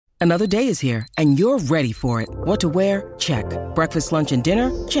Another day is here, and you're ready for it. What to wear? Check. Breakfast, lunch, and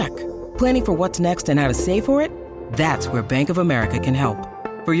dinner? Check. Planning for what's next and how to save for it? That's where Bank of America can help.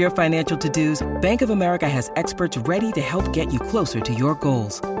 For your financial to-dos, Bank of America has experts ready to help get you closer to your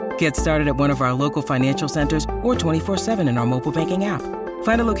goals. Get started at one of our local financial centers or 24/7 in our mobile banking app.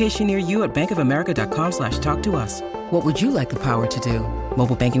 Find a location near you at bankofamerica.com/talktous. What would you like the power to do?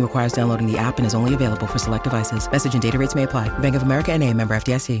 Mobile banking requires downloading the app and is only available for select devices. Message and data rates may apply. Bank of America NA, member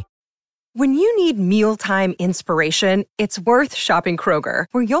FDIC. When you need mealtime inspiration, it's worth shopping Kroger,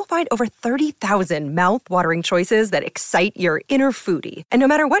 where you'll find over 30,000 mouth-watering choices that excite your inner foodie. And no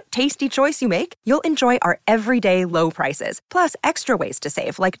matter what tasty choice you make, you'll enjoy our everyday low prices, plus extra ways to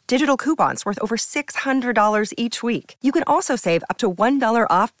save, like digital coupons worth over $600 each week. You can also save up to $1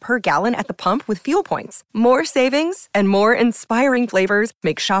 off per gallon at the pump with fuel points. More savings and more inspiring flavors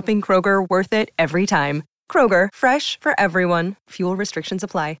make shopping Kroger worth it every time. Kroger, fresh for everyone. Fuel restrictions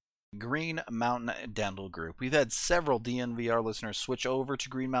apply. Green Mountain Dental Group. We've had several DNVR listeners switch over to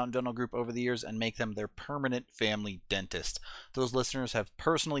Green Mountain Dental Group over the years and make them their permanent family dentist. Those listeners have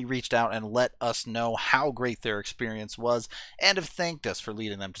personally reached out and let us know how great their experience was and have thanked us for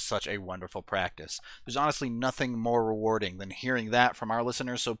leading them to such a wonderful practice. There's honestly nothing more rewarding than hearing that from our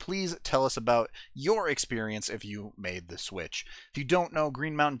listeners, so please tell us about your experience if you made the switch. If you don't know,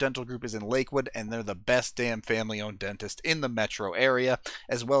 Green Mountain Dental Group is in Lakewood, and they're the best damn family-owned dentist in the metro area,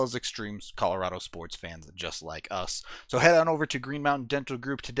 as well as extreme Colorado sports fans just like us. So head on over to Green Mountain Dental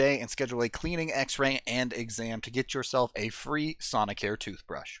Group today and schedule a cleaning, x-ray, and exam to get yourself a free Sonicare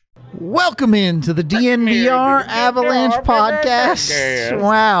toothbrush. Welcome into the DNVR Avalanche Podcast.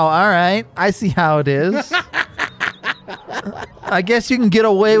 Wow, all right. I see how it is. I guess you can get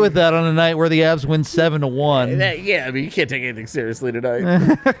away with that on a night where the Avs win 7-1. Yeah, I mean, you can't take anything seriously tonight.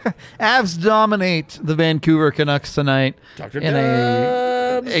 Avs dominate the Vancouver Canucks tonight in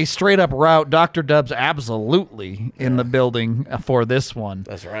a straight-up rout. Dr. Dubs absolutely in the building for this one.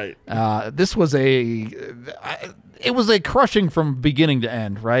 That's right. This was it was a crushing from beginning to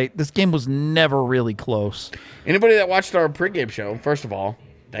end, right? This game was never really close. Anybody that watched our pregame show, first of all,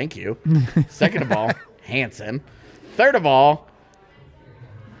 thank you. Second of all, Hanson. Third of all,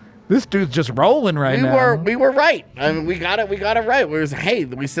 this dude's just rolling now. We were right. I mean, we got it right.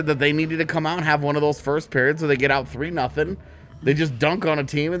 We said that they needed to come out and have one of those first periods where they get out 3-0. They just dunk on a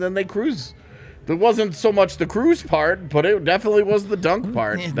team and then they cruise. There wasn't so much the cruise part, but it definitely was the dunk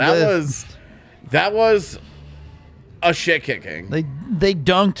part. That was a shit kicking. They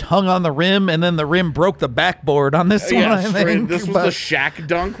dunked, hung on the rim, and then the rim broke the backboard on this one. I think. This was the Shaq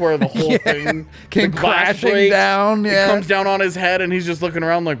dunk where the whole thing came crashing down. It comes down on his head, and he's just looking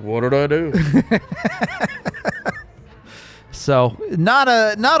around like, "What did I do?" So not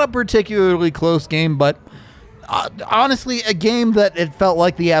a particularly close game, but honestly, a game that it felt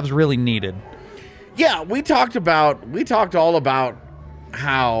like the Avs really needed. Yeah, we talked all about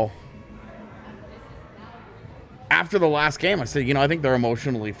how. After the last game, I said, I think they're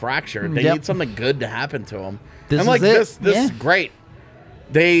emotionally fractured. They need something good to happen to them. This is great.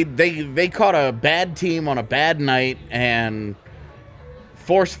 They caught a bad team on a bad night and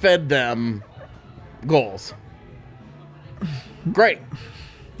force-fed them goals. Great.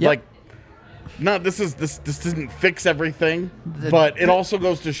 Yep. This doesn't fix everything, but it also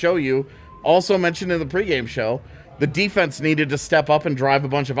goes to show you, also mentioned in the pregame show, the defense needed to step up and drive a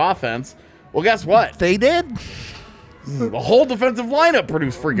bunch of offense. Well, guess what? They did. The whole defensive lineup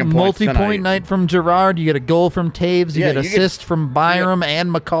produced freaking points tonight. Multi-point night from Girard. You get a goal from Taves. You get assist from Byram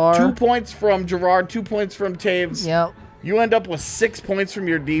and Makar. 2 points from Girard, 2 points from Taves. Yep. You end up with 6 points from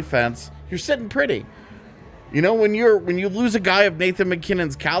your defense. You're sitting pretty. When you lose a guy of Nathan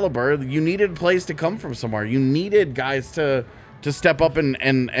McKinnon's caliber, you needed plays to come from somewhere. You needed guys to step up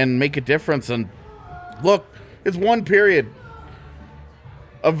and make a difference. And look, it's one period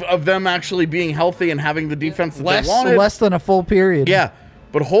of them actually being healthy and having the defense that they wanted. Less than a full period. Yeah,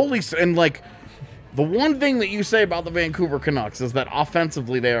 but the one thing that you say about the Vancouver Canucks is that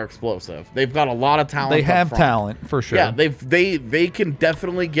offensively they are explosive. They've got a lot of talent. They have talent for sure. Yeah, they can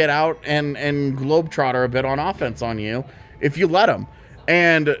definitely get out and globetrotter a bit on offense on you if you let them.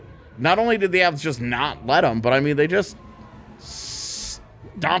 And not only did the Avs just not let them, but I mean they just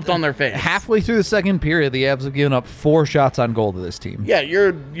stomped on their face. Halfway through the second period, the Avs have given up 4 shots on goal to this team. Yeah,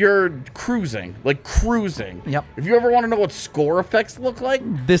 you're cruising. Yep. If you ever want to know what score effects look like,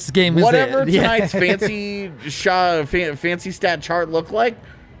 this game is whatever it. tonight's fancy stat chart look like,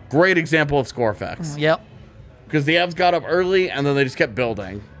 great example of score effects. Yep. Because the Avs got up early and then they just kept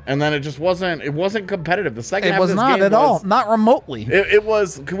building. And then it just wasn't competitive. The second half was of this not game at all, not remotely. It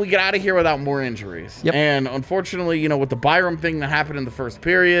was, can we get out of here without more injuries? Yep. And unfortunately, with the Byram thing that happened in the first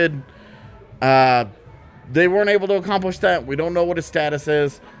period, they weren't able to accomplish that. We don't know what his status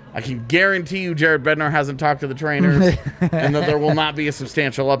is. I can guarantee you Jared Bednar hasn't talked to the trainers and that there will not be a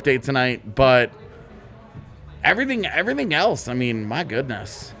substantial update tonight. But everything else, I mean, my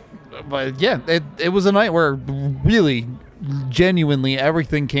goodness. But yeah, it was a night where really, genuinely,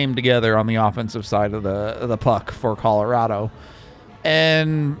 everything came together on the offensive side of the puck for Colorado.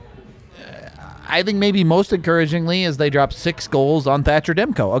 And I think maybe most encouragingly is they dropped 6 goals on Thatcher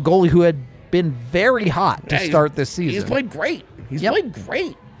Demko, a goalie who had been very hot to start this season. He's played great. He's played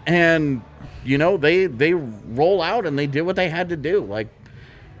great. And, they roll out and they did what they had to do. Like,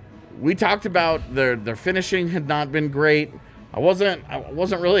 we talked about their finishing had not been great. I wasn't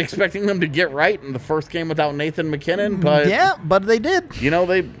really expecting them to get right in the first game without Nathan MacKinnon, but yeah, but they did.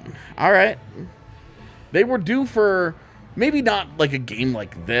 All right. They were due for maybe not like a game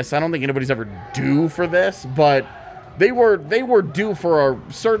like this. I don't think anybody's ever due for this, but they were due for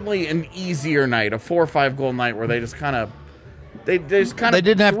certainly an easier night, a 4 or 5 goal night where they just kind of they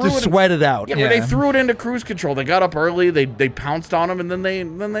didn't have to sweat it out. Yeah, they threw it into cruise control. They got up early, they pounced on them, and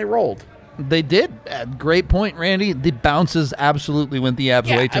then they rolled. They did. Great point, Randy. The bounces absolutely went the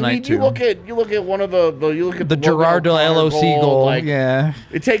Avs' way tonight, I mean, too. You look at one of the Girard to LOC goal. Like, yeah,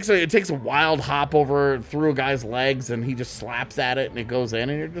 it takes a wild hop over through a guy's legs, and he just slaps at it, and it goes in,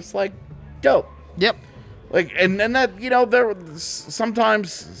 and you're just like, dope. Yep. Like, and that there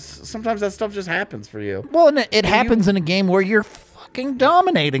sometimes that stuff just happens for you. Well, and it happens in a game where you're fucking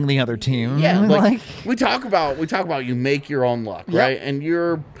dominating the other team. Yeah, like we talk about you make your own luck, right? And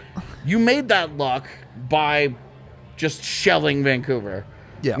you made that luck by just shelling Vancouver.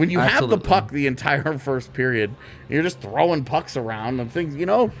 Yeah, when you absolutely. have the puck the entire first period, you're just throwing pucks around and things.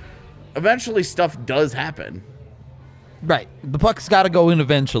 Eventually stuff does happen. Right, the puck's got to go in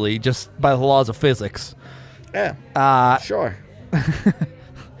eventually, just by the laws of physics. Yeah, sure.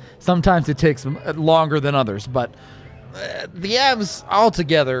 Sometimes it takes longer than others, but the Avs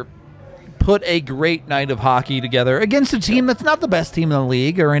altogether put a great night of hockey together against a team that's not the best team in the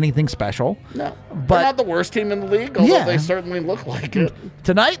league or anything special. No, but they're not the worst team in the league, although they certainly look like it.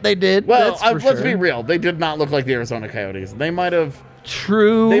 Tonight they did. Well, let's be real. They did not look like the Arizona Coyotes. They might have...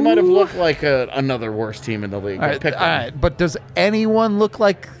 True. They might have looked like another worst team in the league. All right, but does anyone look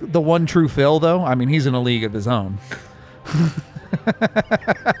like the one true Phil, though? I mean, he's in a league of his own.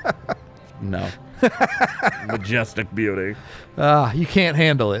 No. Majestic beauty. You can't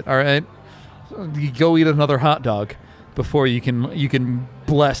handle it, all right? You go eat another hot dog before you can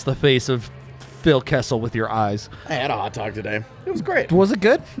bless the face of Phil Kessel with your eyes. I had a hot dog today. It was great. Was it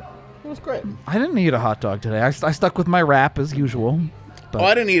good? It was great. I didn't eat a hot dog today. I stuck with my wrap as usual. But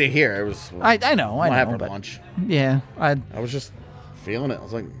I didn't eat it here. It was. I know. I have for lunch. Yeah, I was just feeling it. I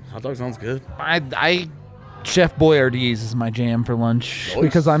was like, hot dog sounds good. I Chef Boyardee's is my jam for lunch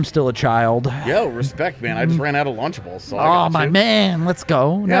because I'm still a child. Yo, respect, man. I just ran out of Lunchables. So my man, let's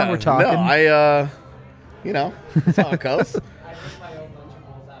go. Yeah, now we're talking. No, that's how it goes.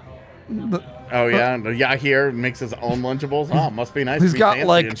 Oh yeah, Yahir makes his own Lunchables. Oh, must be nice. He's to be got fancy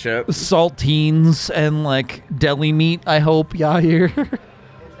like and shit. saltines and like deli meat. I hope Yahir. It's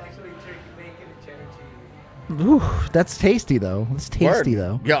actually turkey bacon and cheddar cheese. Ooh, that's tasty though. It's tasty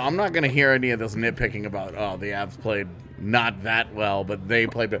though. Yeah, I'm not gonna hear any of this nitpicking about the Avs played not that well, but they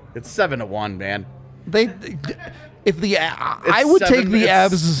played. It's 7-1, man. I would take the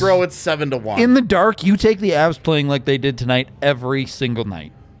Avs. Bro, it's 7-1. In the dark, you take the Avs playing like they did tonight every single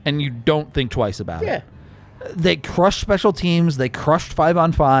night. And you don't think twice about it. They crushed special teams. They crushed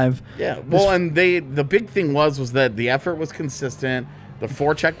 5-on-5. Yeah. Well, and the big thing was that the effort was consistent. The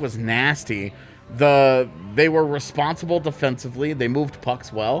forecheck was nasty. They were responsible defensively. They moved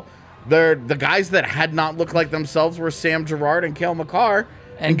pucks well. The guys that had not looked like themselves were Sam Girard and Cale Makar.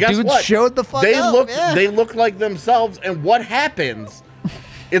 And guess dudes what? Showed the fuck up. They looked like themselves. And what happens?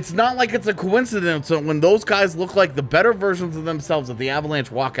 It's not like it's a coincidence that when those guys look like the better versions of themselves that the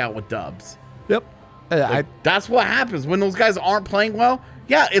Avalanche walk out with dubs. Yep. That's what happens. When those guys aren't playing well,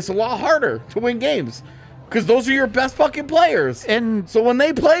 yeah, it's a lot harder to win games because those are your best fucking players. And so when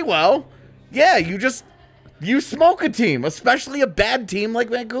they play well, yeah, you smoke a team, especially a bad team like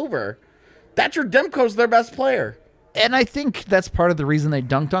Vancouver. Thatcher Demko's their best player. And I think that's part of the reason they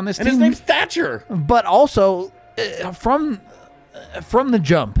dunked on this team. And his name's Thatcher. But also, from the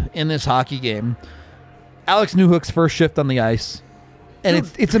jump in this hockey game, Alex Newhook's first shift on the ice, and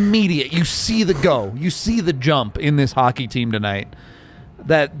it's immediate. You see the go. You see the jump in this hockey team tonight.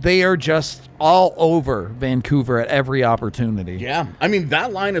 that they are just all over Vancouver at every opportunity. Yeah. I mean,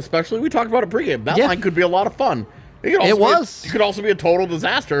 that line especially, we talked about it pregame. That line could be a lot of fun. It could also be a total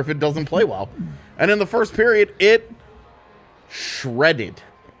disaster if it doesn't play well. And in the first period, it shredded.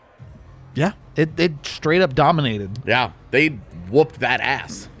 Yeah, it straight up dominated. Yeah, they whooped that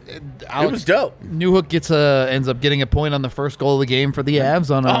ass. It was dope. Newhook ends up getting a point on the first goal of the game for the Avs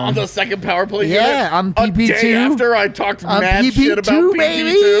on the second power play. Yeah, on PP2. A day after I talked mad PP2, shit about PP2.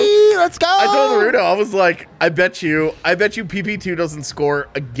 Baby. Let's go. I told Rudo, I was like, I bet you PP2 doesn't score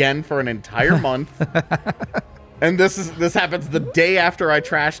again for an entire month. And this happens the day after I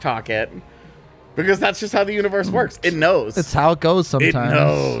trash talk it. Because that's just how the universe works. It knows. It's how it goes sometimes. It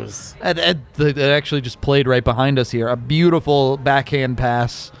knows. It actually just played right behind us here. A beautiful backhand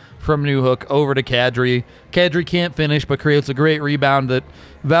pass from Newhook over to Kadri. Kadri can't finish, but creates a great rebound that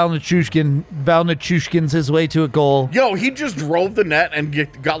Valnichushkin's his way to a goal. Yo, he just drove the net and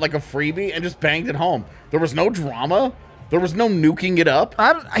got like a freebie and just banged it home. There was no drama. There was no nuking it up.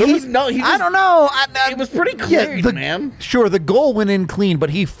 I don't know. It was pretty clean, man. Sure, the goal went in clean, but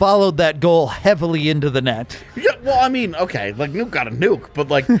he followed that goal heavily into the net. Yeah, well, I mean, okay, like Nuke got a nuke, but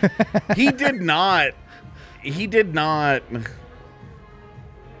like he did not.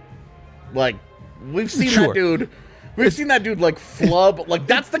 Like we've seen that dude. We've seen that dude like flub. Like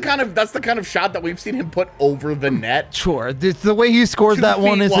that's the kind of shot that we've seen him put over the net. Sure, the way he scores that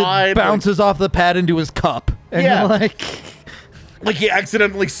one is it bounces off the pad into his cup. And like he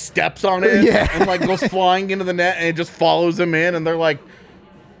accidentally steps on it and like goes flying into the net and it just follows him in and they're like,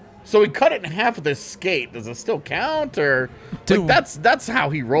 so he cut it in half with his skate. Does it still count or dude, like that's how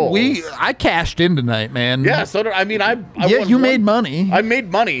he rolls? I cashed in tonight, man. Yeah, so did, I mean I made money. I made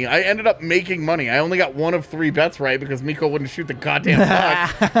money. I ended up making money. I only got one of 3 bets right because Mikko wouldn't shoot the goddamn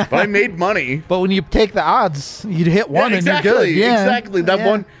puck. But I made money. But when you take the odds, you'd hit one and you're good. Yeah, exactly.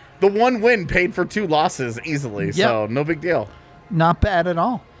 The one win paid for 2 losses easily, so no big deal. Not bad at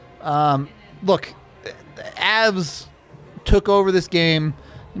all. Look, the Avs took over this game.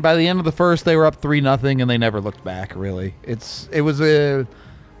 By the end of the first, they were up 3-0, and they never looked back, really. It was a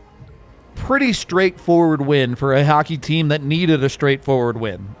pretty straightforward win for a hockey team that needed a straightforward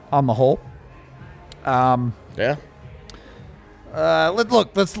win on the whole. Let's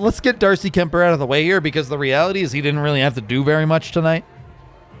get Darcy Kemper out of the way here because the reality is he didn't really have to do very much tonight.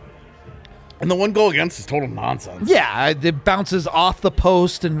 And the one goal against is total nonsense. Yeah, it bounces off the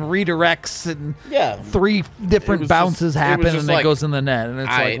post and redirects, and 3 different bounces happen, and it goes in the net, and it's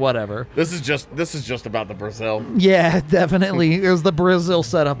like whatever. This is just about the Brazil. Yeah, definitely. It was the Brazil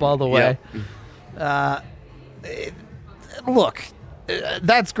setup all the way. Look,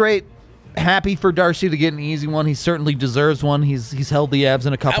 that's great. Happy for Darcy to get an easy one. He certainly deserves one. He's held the Avs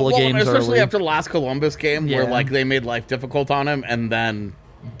in a couple of games especially early. after the last Columbus game where like they made life difficult on him, and then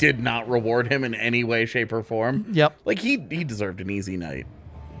did not reward him in any way, shape, or form. Yep. Like, he deserved an easy night.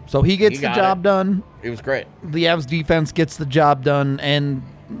 So he gets the job done. It was great. The Avs defense gets the job done, and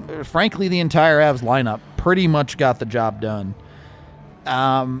frankly, the entire Avs lineup pretty much got the job done.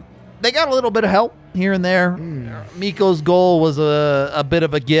 They got a little bit of help here and there. Mikko's goal was a bit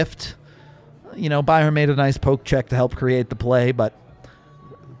of a gift. You know, Byron made a nice poke check to help create the play, but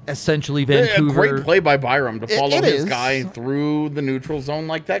essentially Vancouver. A great play by Byram to follow his guy through the neutral zone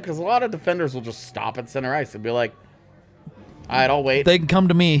like that, because a lot of defenders will just stop at center ice and be like, all right, I'll wait. They can come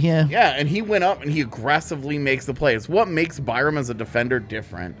to me, yeah. Yeah, and he went up and he aggressively makes the play. It's what makes Byram as a defender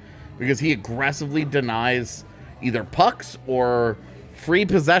different, because he aggressively denies either pucks or free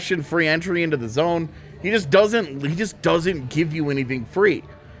possession, free entry into the zone. He just doesn't give you anything free.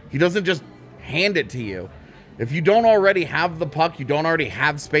 He doesn't just hand it to you. If you don't already have the puck, you don't already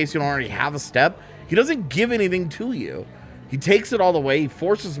have space, you don't already have a step, he doesn't give anything to you. He takes it all the way. He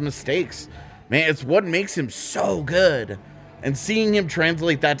forces mistakes. Man, it's what makes him so good. And seeing him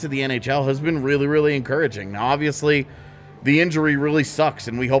translate that to the NHL has been really, really encouraging. Now, obviously, the injury really sucks,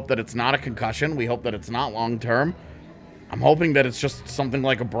 and we hope that it's not a concussion. We hope that it's not long-term. I'm hoping that it's just something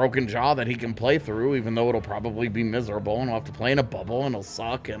like a broken jaw that he can play through, even though it'll probably be miserable, and he'll have to play in a bubble, and it'll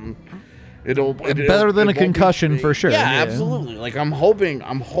suck, and it'll better than a concussion for sure. Yeah, absolutely. Like I'm hoping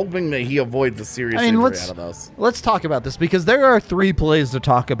that he avoids the serious injury out of those. Let's talk about this, because there are 3 plays to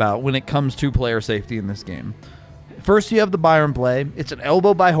talk about when it comes to player safety in this game. First, you have the Byron play. It's an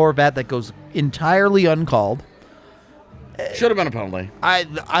elbow by Horvat that goes entirely uncalled. Should have been a penalty.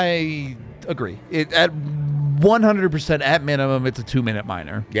 I agree. It at 100% at minimum, it's a 2-minute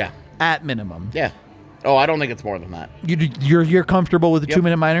minor. Yeah. At minimum. Yeah. Oh, I don't think it's more than that. You're comfortable with a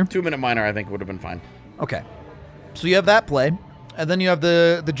 2-minute minor? 2-minute minor, I think, would have been fine. Okay. So you have that play, and then you have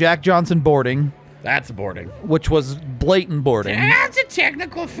the Jack Johnson boarding, That's boarding. which was blatant boarding. That's a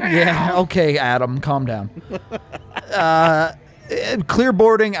technical foul. Yeah, okay, Adam, calm down. Clear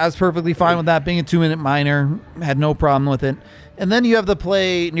boarding, I was perfectly fine with that. Being a 2-minute minor, had no problem with it. And then you have the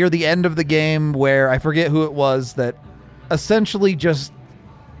play near the end of the game where I forget who it was that essentially just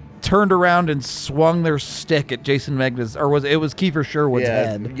turned around and swung their stick at Jason Megna's, or it was Kiefer Sherwood's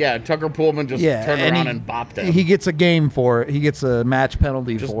head. Yeah, Tucker Pullman just turned around and bopped him. He gets a game for it. He gets a match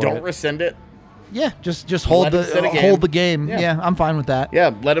penalty for it. Just don't rescind it. Yeah, just hold the game. Yeah, I'm fine with that.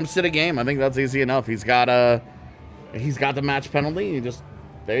 Yeah, let him sit a game. I think that's easy enough. He's got the match penalty. You just,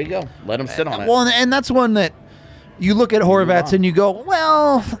 there you go. Let him sit on it. Well, and that's one that you look at Horvats and you go,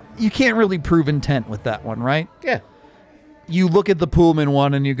 well, you can't really prove intent with that one, right? Yeah. You look at the Pullman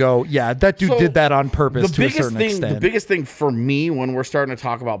one and you go, yeah, that dude did that on purpose to a certain extent. The biggest thing for me when we're starting to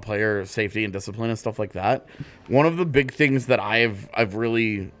talk about player safety and discipline and stuff like that, one of the big things that I've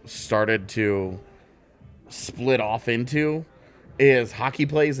really started to split off into is hockey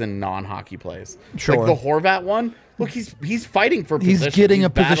plays and non-hockey plays. Sure. Like the Horvat one, look, he's fighting for position. He's getting a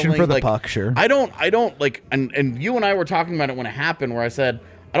position for the puck, sure. I don't like, and you and I were talking about it when it happened, where I said,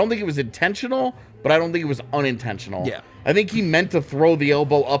 I don't think it was intentional, but I don't think it was unintentional. Yeah. I think he meant to throw the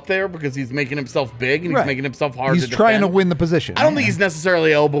elbow up there because he's making himself big and he's making himself hard to defend. He's trying to win the position. I don't think he's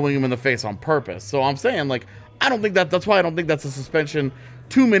necessarily elbowing him in the face on purpose. So I'm saying, like, I don't think that's why I don't think that's a suspension.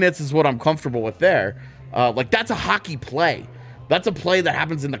 2 minutes is what I'm comfortable with there. Like, that's a hockey play. That's a play that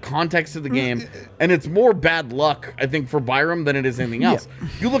happens in the context of the game, and it's more bad luck, I think, for Byram than it is anything else. Yeah.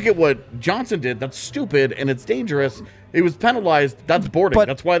 You look at what Johnson did, that's stupid, and it's dangerous. It was penalized. That's boarding.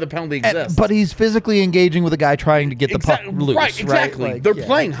 That's why the penalty exists. But he's physically engaging with a guy trying to get the puck loose. Right, exactly. Right? Like, they're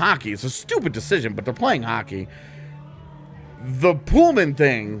playing hockey. It's a stupid decision, but they're playing hockey. The Pullman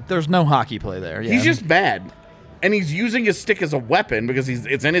thing... There's no hockey play there. Yeah. He's just mad, and he's using his stick as a weapon because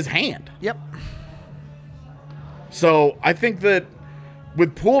it's in his hand. Yep. So I think that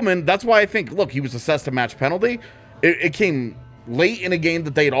with Pullman, that's why I think, look, he was assessed a match penalty. It came late in a game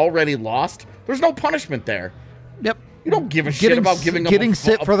that they had already lost. There's no punishment there. Yep. You don't give a shit about getting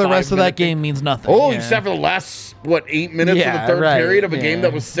sit for the rest of that game means nothing. Oh, except for the last 8 minutes of the third period of a game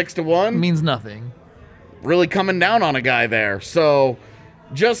that was 6-1 means nothing. Really coming down on a guy there. So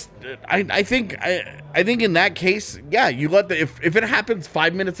just I think in that case, yeah, you let if it happens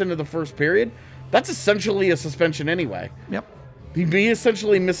 5 minutes into the first period, that's essentially a suspension anyway. Yep. He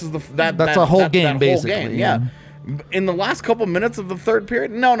essentially misses that's a whole game, basically. Yeah. In the last couple minutes of the third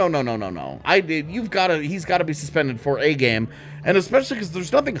period, no. He's got to be suspended for a game, and especially because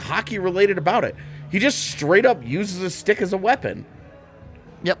there's nothing hockey related about it. He just straight up uses his stick as a weapon.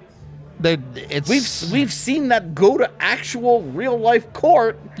 Yep. We've seen that go to actual real life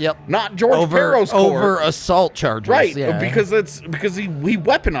court. Yep. Not George Barrow's court. Over assault charges. Right. Yeah. Because he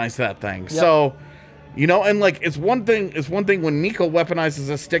weaponized that thing. Yep. So, and like it's one thing when Nico weaponizes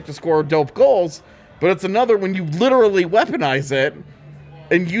a stick to score dope goals, but it's another when you literally weaponize it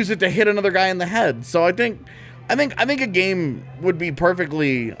and use it to hit another guy in the head. So I think a game would be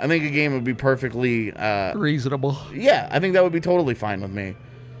perfectly reasonable. Yeah, I think that would be totally fine with me.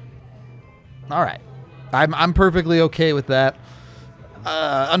 All right. I'm perfectly okay with that.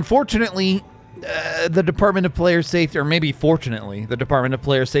 Unfortunately, the Department of Player Safety, or maybe fortunately, the Department of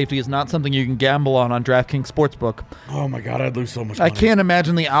Player Safety is not something you can gamble on DraftKings Sportsbook. Oh my God, I'd lose so much money. I can't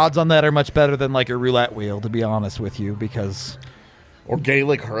imagine the odds on that are much better than like a roulette wheel, to be honest with you, because... Or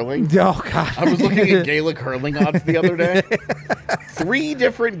Gaelic hurling. Oh, God. I was looking at Gaelic hurling odds the other day. 3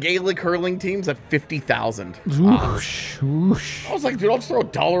 different Gaelic hurling teams at 50,000. Whoosh. I was like, dude, I'll just throw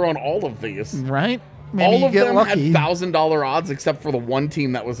 $1 on all of these. Right? Maybe all of them lucky. had $1,000 odds except for the one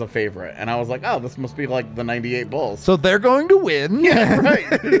team that was a favorite. And I was like, oh, this must be like the 98 Bulls. So they're going to win. Yeah, right.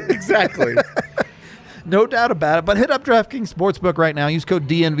 Exactly. No doubt about it. But hit up DraftKings Sportsbook right now. Use code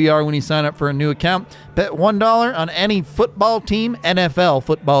DNVR when you sign up for a new account. Bet $1 on any football team, NFL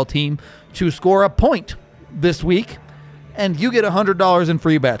football team, to score a point this week. And you get $100 in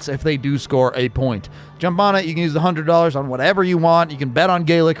free bets if they do score a point. Jump on it. You can use the $100 on whatever you want. You can bet on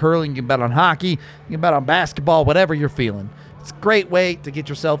Gaelic hurling. You can bet on hockey. You can bet on basketball, whatever you're feeling. It's a great way to get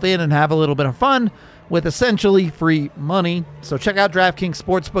yourself in and have a little bit of fun with essentially free money. So check out DraftKings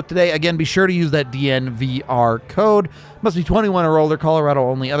Sportsbook today. Again, be sure to use that DNVR code. Must be 21 or older, Colorado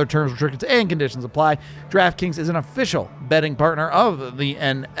only. Other terms, restrictions, and conditions apply. DraftKings is an official betting partner of the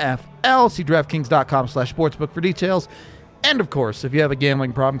NFL. See DraftKings.com/sportsbook for details. And, of course, if you have a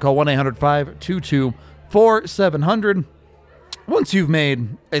gambling problem, call 1-800-522-4700. Once you've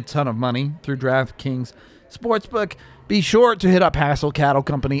made a ton of money through DraftKings Sportsbook, be sure to hit up Hassel Cattle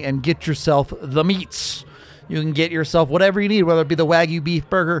Company and get yourself the meats. You can get yourself whatever you need, whether it be the Wagyu beef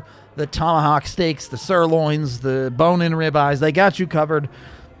burger, the tomahawk steaks, the sirloins, the bone-in ribeyes. They got you covered.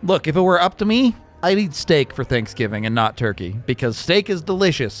 Look, if it were up to me, I'd eat steak for Thanksgiving and not turkey, because steak is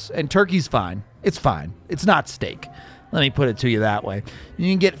delicious and turkey's fine. It's fine. It's not steak. Let me put it to you that way.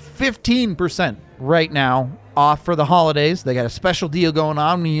 You can get 15% right now off for the holidays. They got a special deal going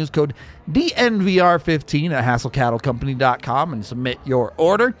on when you use code DNVR15 at HassleCattleCompany.com and submit your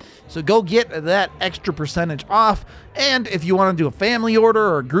order. So go get that extra percentage off. And if you want to do a family order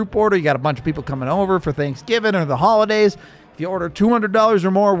or a group order, you got a bunch of people coming over for Thanksgiving or the holidays, if you order $200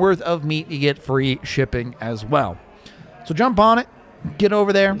 or more worth of meat, you get free shipping as well. So jump on it. Get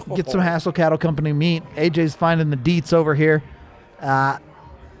over there. Get some Hassle Cattle Company meat. AJ's finding the deets over here.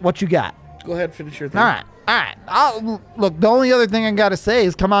 What you got? Go ahead, finish your thing. All right. Look, the only other thing I got to say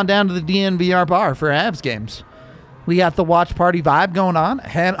is come on down to the DNVR bar for Avs games. We got the watch party vibe going on.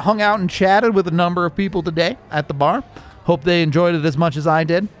 Hung out and chatted with a number of people today at the bar. Hope they enjoyed it as much as I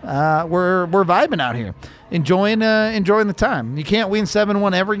did. We're vibing out here, enjoying the time. You can't win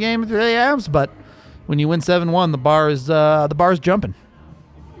 7-1 every game for the Avs, but when you win 7-1, the bar is jumping.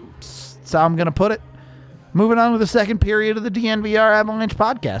 That's how I'm gonna put it. Moving on with the second period of the DNVR Avalanche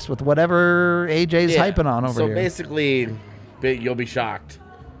podcast with whatever AJ's hyping on over here. So basically, you'll be shocked.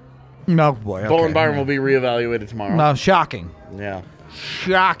 No, boy. Bowen Byron will be reevaluated tomorrow. No, shocking. Yeah.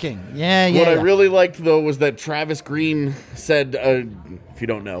 Shocking. Yeah. What I really liked, though, was that Travis Green said, if you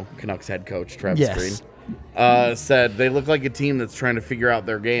don't know, Canucks head coach Travis Green, said they look like a team that's trying to figure out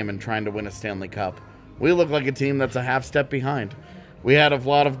their game and trying to win a Stanley Cup. We look like a team that's a half step behind. We had a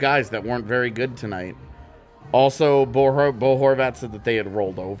lot of guys that weren't very good tonight. Also, Bo Horvat said that they had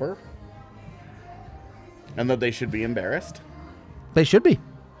rolled over and that they should be embarrassed. They should be.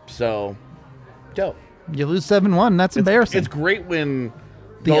 So, dope. You lose 7-1. That's embarrassing. It's great when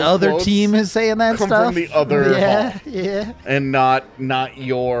the other team is saying that come stuff. From the other hall. Yeah. And not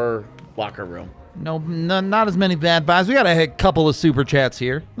your locker room. No, not as many bad vibes. We got a couple of super chats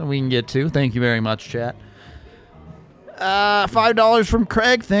here that we can get to. Thank you very much, chat. $5 from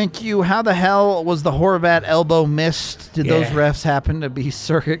Craig. Thank you. How the hell was the Horvat elbow missed? Did those refs happen to be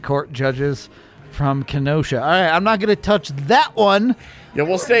circuit court judges from Kenosha? All right, I'm not going to touch that one. Yeah,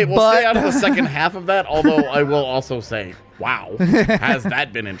 we'll stay out of the second half of that, although I will also say, wow, has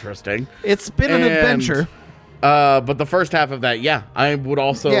that been interesting? It's been an adventure. But the first half of that, I would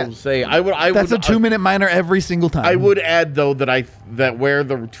also say that's a 2-minute minor every single time. I would add though that where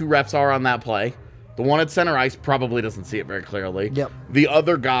the two refs are on that play, the one at center ice probably doesn't see it very clearly. Yep. The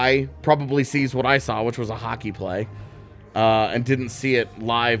other guy probably sees what I saw, which was a hockey play, and didn't see it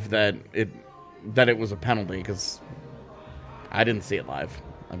live that it was a penalty because I didn't see it live.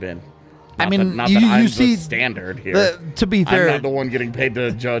 You see standard here. To be fair, I'm not the one getting paid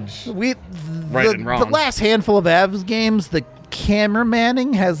to judge right and wrong. The last handful of Avs games, the camera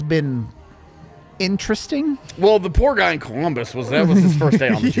manning has been interesting. Well, the poor guy in Columbus was his first day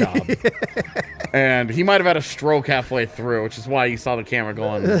on the job, and he might have had a stroke halfway through, which is why you saw the camera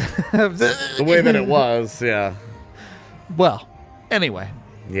going the way that it was. Yeah. Well, anyway.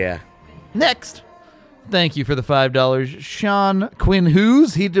 Yeah. Next. Thank you for the $5. Sean Quinn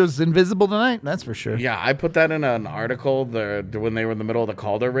Hughes. He was invisible tonight, that's for sure. Yeah, I put that in an article when they were in the middle of the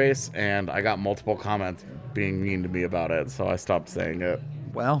Calder race, and I got multiple comments being mean to me about it, so I stopped saying it.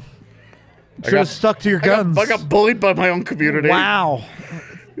 Well, should have stuck to your guns. I got bullied by my own community. Wow.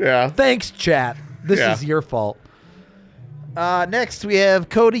 Yeah. Thanks, chat. This is your fault. Next, we have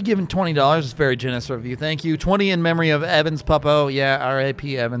Cody giving $20. It's very generous of you. Thank you. 20 in memory of Evans Puppo. Yeah,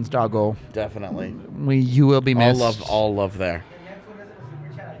 R.I.P. Evans Doggo. Definitely. You will be missed. All love there.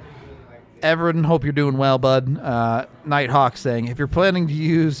 Everett, hope you're doing well, bud. Nighthawk saying, if you're planning to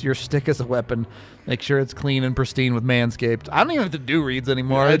use your stick as a weapon, make sure it's clean and pristine with Manscaped. I don't even have to do reads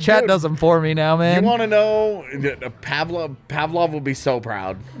anymore. The chat does them for me now, man. You want to know? Pavlov will be so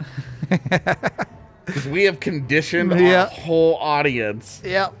proud. Because we have conditioned our whole audience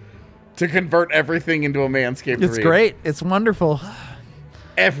to convert everything into a Manscaped read. It's great. It's wonderful.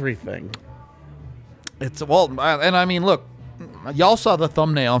 Everything. And I mean, look, y'all saw the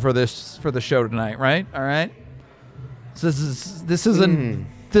thumbnail for the show tonight, right? All right. So this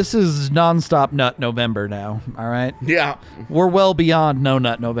is nonstop Nut November now. All right. Yeah. We're well beyond No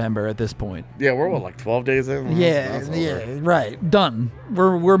Nut November at this point. Yeah, we're like 12 days in. Yeah, right. Done.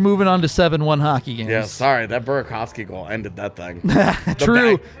 We're moving on to 7-1 hockey games. Yeah, sorry, that Burakovsky goal ended that thing.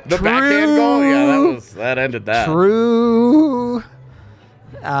 True. The backhand goal, yeah, that ended that. True.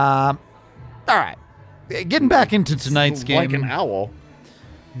 All right. Getting back into tonight's game. Like an owl.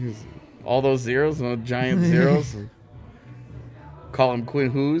 All those zeros, no giant zeros. Call him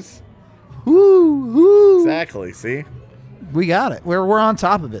Quinn Hughes. Exactly. See, we got it. We're on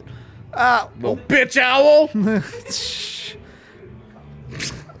top of it. Little bitch owl.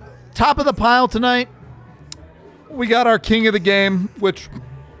 Top of the pile tonight. We got our king of the game, which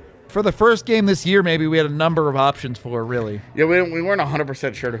for the first game this year, maybe we had a number of options for, really. Yeah, we weren't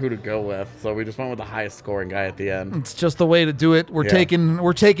 100% sure who to go with, so we just went with the highest scoring guy at the end. It's just the way to do it. We're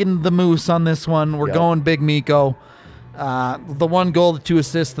taking the moose on this one. We're going big Mikko. The 1 goal, the 2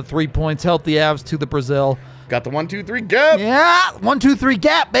 assists, the 3 points helped the Avs to the Brazil. Got the 1-2-3 gap. Yeah, 1-2-3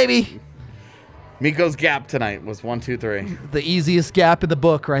 gap, baby. Mikko's gap tonight was 1-2-3. The easiest gap in the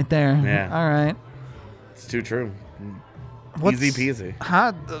book right there. Yeah. All right. It's too true. Easy peasy.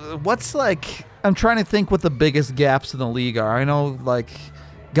 What's like, I'm trying to think what the biggest gaps in the league are. I know, like,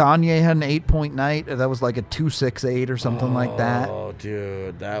 Gagne had an 8-point night. That was like a 2-6-8 or something like that. Oh,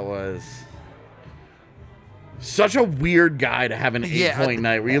 dude, that was such a weird guy to have an 8-point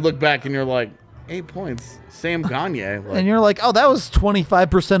night where you look back and you're like, 8 points, Sam Gagne. Like, and you're like, oh, that was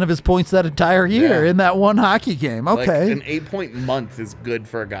 25% of his points that entire year in that one hockey game. Okay. Like an 8-point month is good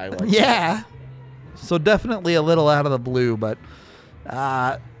for a guy like that. Yeah. So definitely a little out of the blue, but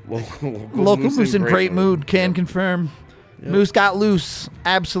local Moose in great mood, can confirm. Yep. Moose got loose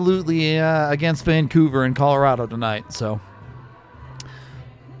absolutely against Vancouver and Colorado tonight. So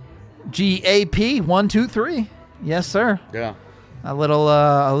GAP 1-2-3. Yes, sir. Yeah. A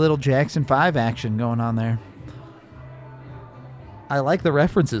little Jackson 5 action going on there. I like the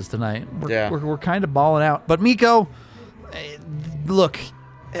references tonight. We're kind of balling out. But Mikko, look,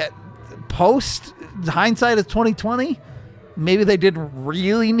 post hindsight is 2020. Maybe they didn't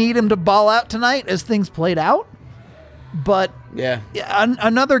really need him to ball out tonight as things played out. But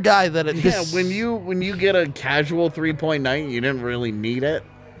another guy that when you get a casual 3-point night, you didn't really need it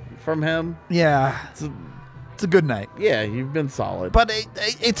from him. Yeah. It's a good night. Yeah, you've been solid. But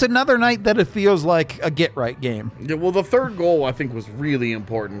it's another night that it feels like a get-right game. Yeah, well, the third goal, I think, was really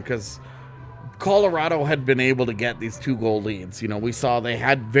important because Colorado had been able to get these 2-goal leads. You know, we saw they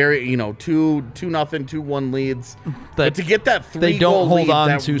had 2-0, 2-1 leads. But to get that 3-goal lead, they don't hold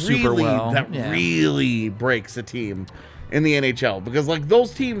on to super well. That really breaks a team in the NHL because, like,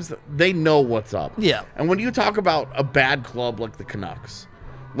 those teams, they know what's up. Yeah. And when you talk about a bad club like the Canucks,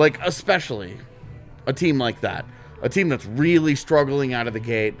 like, especially a team like that, a team that's really struggling out of the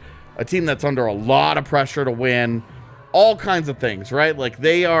gate, a team that's under a lot of pressure to win, all kinds of things, right? Like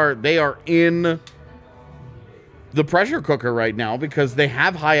they are in the pressure cooker right now because they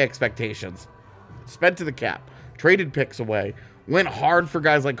have high expectations. Spent to the cap, traded picks away, went hard for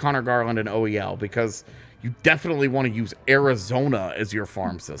guys like Connor Garland and OEL because you definitely want to use Arizona as your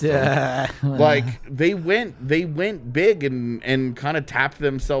farm system. Yeah. Like they went big and kind of tapped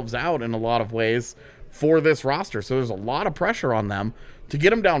themselves out in a lot of ways for this roster. So there's a lot of pressure on them to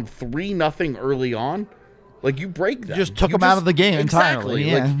get them down 3-0 early on. Like you break them. Just took them out of the game entirely.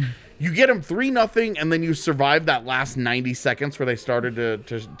 Yeah. Like, you get them 3-0 and then you survive that last 90 seconds where they started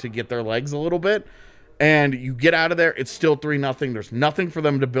to get their legs a little bit. And you get out of there, it's still 3-0. There's nothing for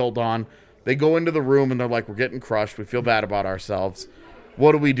them to build on. They go into the room and they're like, we're getting crushed. We feel bad about ourselves.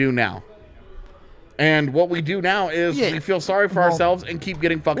 What do we do now? And what we do now is we feel sorry for ourselves and keep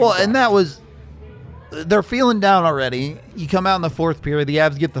getting fucking crushed. And that was, they're feeling down already. You come out in the fourth period, the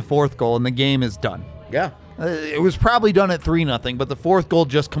Avs get the fourth goal, and the game is done. Yeah. It was probably done at 3-0, but the fourth goal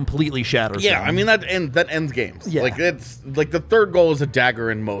just completely shatters. Yeah, I mean that ends games. Yeah. Like it's like the third goal is a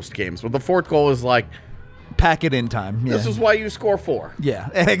dagger in most games, but the fourth goal is like pack it in time. Yeah. This is why you score 4. Yeah,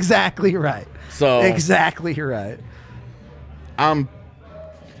 exactly right. So exactly right.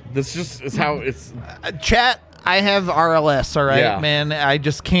 This just is how it's. Chat, I have RLS. All right, man. I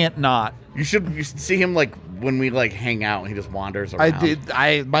just can't not. You should see him like when we like hang out and he just wanders around.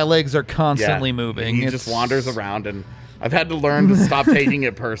 My legs are constantly moving. He just wanders around, and I've had to learn to stop taking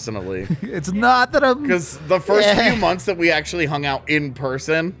it personally. It's not that I'm, because the first few months that we actually hung out in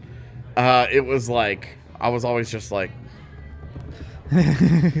person, it was like I was always just like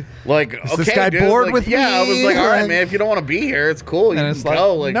okay, this guy dude, bored like, with me? I was like, all right, man, if you don't want to be here, it's cool. You can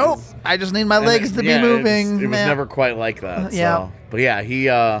go. Like, nope, I just need my legs to be moving. It was never quite like that. So. But yeah, he.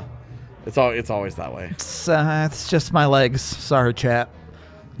 It's always that way. It's just my legs. Sorry, chat.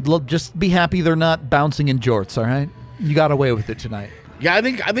 Just be happy they're not bouncing in jorts. All right, you got away with it tonight. Yeah, I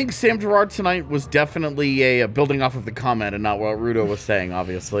think Sam Girard tonight was definitely a building off of the comment and not what Rudo was saying.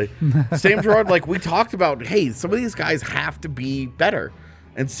 Obviously, Sam Girard, like we talked about. Hey, some of these guys have to be better,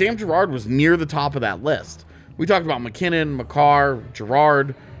 and Sam Girard was near the top of that list. We talked about McKinnon, Makar,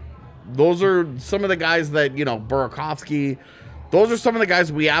 Girard. Those are some of the guys that Burakovsky. Those are some of the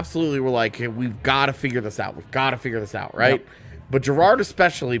guys we absolutely were like, hey, we've got to figure this out. Right? Yep. but Girard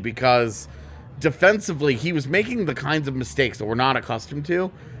especially, because defensively he was making the kinds of mistakes that we're not accustomed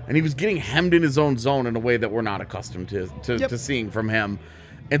to, and he was getting hemmed in his own zone in a way that we're not accustomed to seeing from him.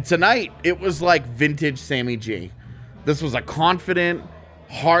 And tonight, it was like vintage Sammy G. This was a confident,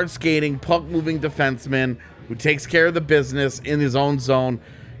 hard-skating, puck-moving defenseman who takes care of the business in his own zone.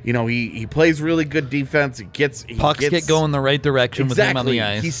 You know, he plays really good defense. Pucks get going the right direction with him on the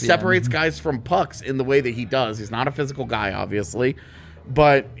ice. He separates guys from pucks in the way that he does. He's not a physical guy, obviously,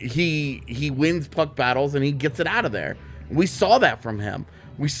 but he wins puck battles and he gets it out of there. We saw that from him.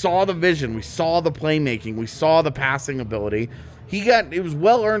 We saw the vision. We saw the playmaking. We saw the passing ability. It was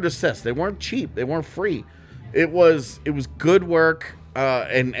well-earned assists. They weren't cheap. They weren't free. It was good work,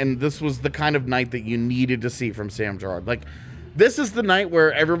 and this was the kind of night that you needed to see from Sam Girard. Like, this is the night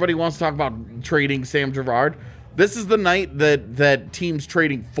where everybody wants to talk about trading Sam Girard. This is the night that teams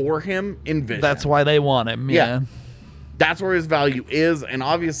trading for him envision. That's why they want him, yeah. That's where his value is, and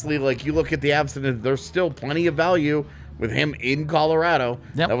obviously, like, you look at the Avs, and there's still plenty of value with him in Colorado.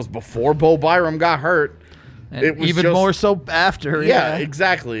 Yep. That was before Bo Byram got hurt. And it was even more so after. Yeah,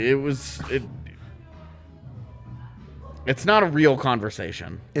 exactly. It's not a real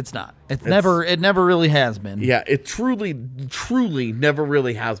conversation. It's not. It never really has been. Yeah, it truly never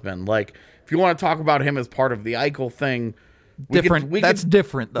really has been. Like, if you want to talk about him as part of the Eichel thing, that's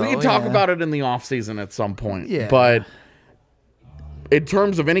different though. We can talk about it in the offseason at some point. Yeah. But in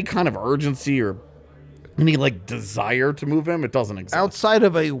terms of any kind of urgency or any like desire to move him, it doesn't exist. Outside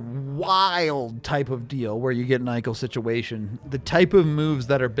of a wild type of deal where you get an Eichel situation, the type of moves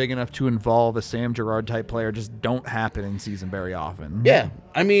that are big enough to involve a Sam Girard type player just don't happen in season very often. Yeah.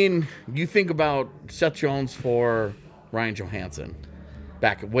 I mean, you think about Seth Jones for Ryan Johansson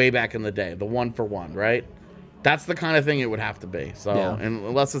way back in the day, the 1-for-1, right? That's the kind of thing it would have to be. So, and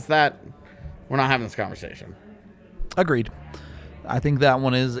unless it's that, we're not having this conversation. Agreed. I think that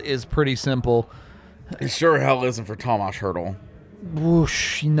one is pretty simple. It sure hell isn't for Tomas Hertl.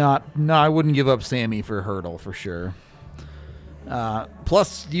 Whoosh, no, I wouldn't give up Sammy for Hertl for sure.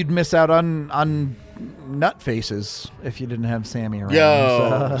 Plus, you'd miss out on nut faces if you didn't have Sammy around.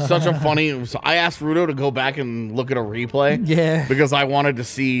 Yo, such a funny. So I asked Rudo to go back and look at a replay. Yeah, because I wanted to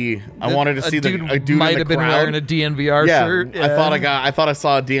see. A dude might have been wearing a DNVR shirt. Yeah, I thought I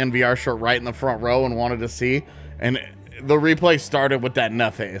saw a DNVR shirt right in the front row and wanted to see. And the replay started with that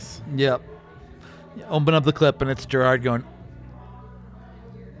nut face. Yep. Open up the clip and it's Girard going.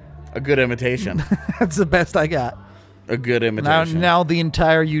 A good imitation. That's the best I got. A good imitation. Now the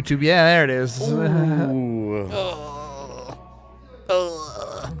entire YouTube. Yeah, there it is. Ooh.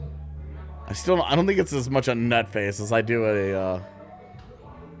 I don't think it's as much a nut face as I do a.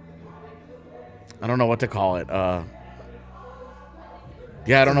 I don't know what to call it. Yeah,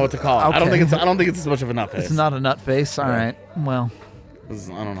 I don't know what to call it. Okay. I don't think it's as much of a nut face. It's not a nut face. All right. Well.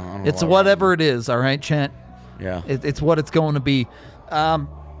 I don't know. It's whatever it is, all right, Chant? Yeah. It's what it's going to be.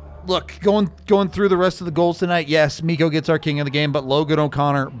 Look, going through the rest of the goals tonight, yes, Mikko gets our king of the game, but Logan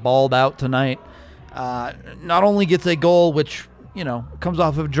O'Connor balled out tonight. Not only gets a goal, which, comes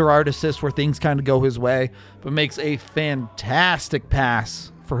off of Girard assist where things kind of go his way, but makes a fantastic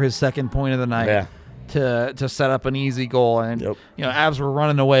pass for his second point of the night to set up an easy goal. And, Avs were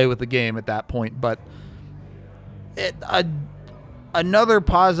running away with the game at that point, but another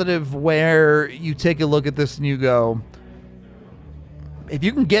positive where you take a look at this and you go, if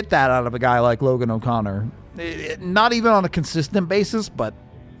you can get that out of a guy like Logan O'Connor, not even on a consistent basis, but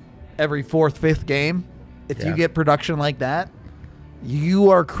every fourth, fifth game, if you get production like that, you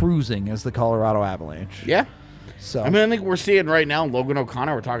are cruising as the Colorado Avalanche. Yeah. So I mean, I think we're seeing right now Logan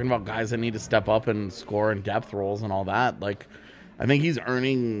O'Connor, we're talking about guys that need to step up and score in depth roles and all that. Like, I think he's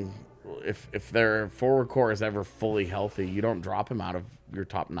earning... If their forward core is ever fully healthy, you don't drop him out of your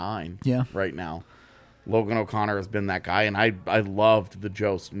top 9 right now. Logan O'Connor has been that guy, and I loved the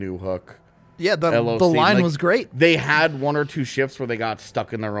Jost new hook. Yeah, the line was great. They had 1 or 2 shifts where they got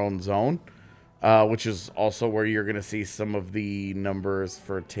stuck in their own zone, which is also where you're going to see some of the numbers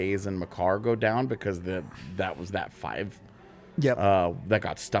for Taze and Makar go down because that was that 5 that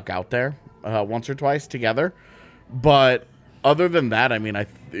got stuck out there once or twice together. But other than that, I mean,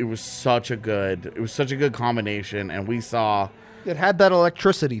 it was such a good combination, and we saw it had that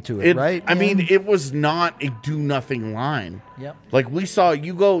electricity to it, right? I mean, it was not a do-nothing line. Yep. Like we saw,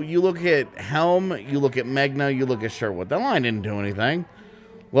 you look at Helm, you look at Megna, you look at Sherwood. That line didn't do anything.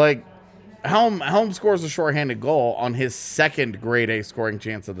 Like Helm scores a shorthanded goal on his second grade A scoring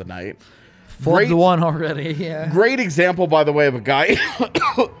chance of the night. 4-1 already. Yeah. Great example, by the way, of a guy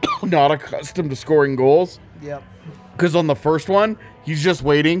not accustomed to scoring goals. Yep. Because on the first one, he's just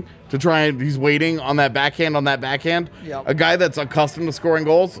waiting to try and he's waiting on that backhand. Yep. A guy that's accustomed to scoring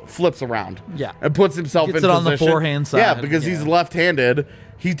goals flips around. Yeah. And puts himself in Gets it on position. the forehand side. Yeah, because he's left-handed.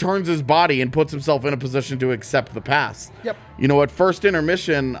 He turns his body and puts himself in a position to accept the pass. Yep. You know, at first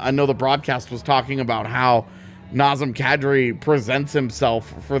intermission, I know the broadcast was talking about how Nazem Kadri presents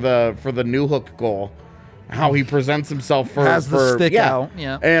himself for the New Hook goal. How he presents himself for has the stick out,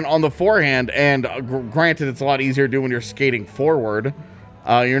 and on the forehand. And granted, it's a lot easier to do when you're skating forward.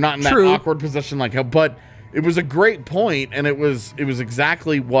 You're not in that awkward position like how. But it was a great point, and it was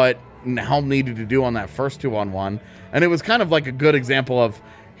exactly what Helm needed to do on that first 2-on-1. And it was kind of like a good example of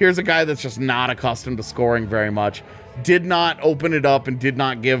here's a guy that's just not accustomed to scoring very much. Did not open it up and did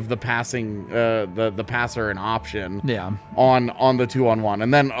not give the passing the passer an option. Yeah. On the 2-on-1,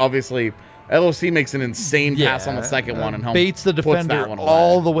 and then obviously. LOC makes an insane pass on the second one and Helm baits the defender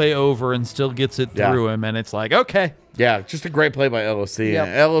all the way over and still gets it through him, and it's like, okay. Yeah, just a great play by LOC.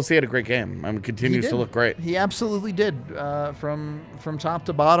 Yep. LOC had a great game. I mean, continues to look great. He absolutely did. From top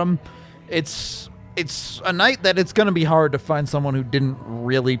to bottom, it's a night that it's going to be hard to find someone who didn't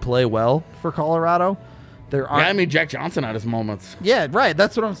really play well for Colorado. I mean, Jack Johnson had his moments. Yeah, right.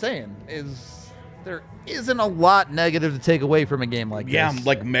 That's what I'm saying. There isn't a lot negative to take away from a game like this. Yeah,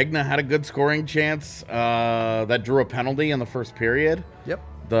 like Megna had a good scoring chance that drew a penalty in the first period. Yep.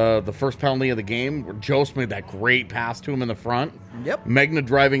 The first penalty of the game, where Jost made that great pass to him in the front. Yep. Megna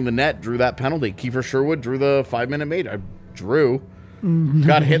driving the net drew that penalty. Kiefer Sherwood drew the 5-minute major.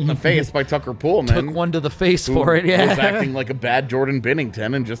 Got hit in the face by Tucker Pullman. Took one to the face for it, yeah. Was acting like a bad Jordan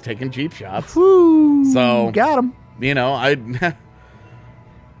Binnington and just taking cheap shots. Woo, so got him. You know,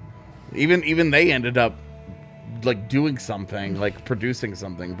 Even they ended up like doing something, like producing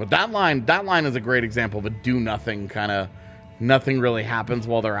something. But that line is a great example of a do nothing kind of nothing really happens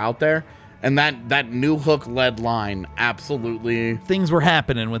while they're out there. And that New Hook led line, absolutely things were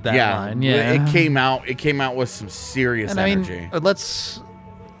happening with that line. Yeah. It came out with some serious energy. I mean, let's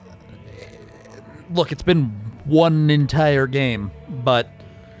look, it's been one entire game, but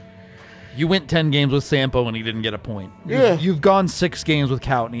you went 10 games with Sampo and he didn't get a point. Yeah. You've gone 6 games with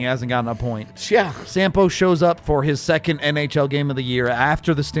Kaut and he hasn't gotten a point. Yeah. Sampo shows up for his second NHL game of the year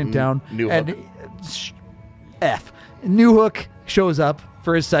after the stint down. New and Hook. New Hook shows up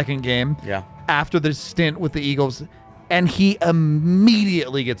for his second game after the stint with the Eagles, and he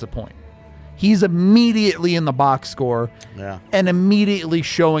immediately gets a point. He's immediately in the box score and immediately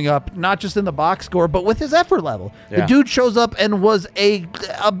showing up, not just in the box score, but with his effort level. Yeah. The dude shows up and was a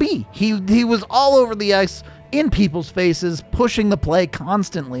B. He was all over the ice, in people's faces, pushing the play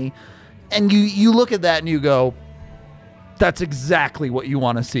constantly. And you look at that and you go, that's exactly what you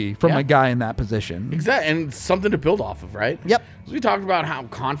want to see from a guy in that position. Exactly, and something to build off of, right? Yep. As we talked about how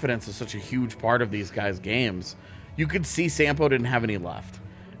confidence is such a huge part of these guys' games, you could see Sampo didn't have any left.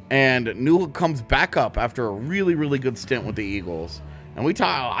 And Newhook comes back up after a really, really good stint with the Eagles. And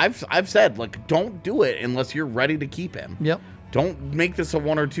I've said, like, don't do it unless you're ready to keep him. Yep. Don't make this a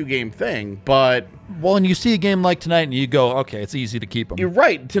 1 or 2 game thing, but... Well, and you see a game like tonight and you go, okay, it's easy to keep him. You're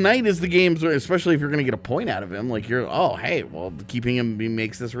right. Tonight is the games, especially if you're going to get a point out of him. Like, keeping him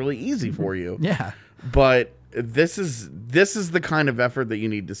makes this really easy for you. Yeah. But this is the kind of effort that you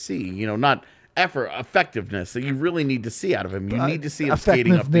need to see. You know, not... effectiveness that you really need to see out of him. You need to see him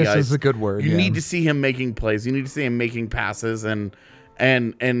skating up the ice. Is a good word. You need to see him making plays. You need to see him making passes and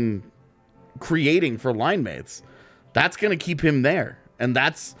creating for line mates. That's going to keep him there. And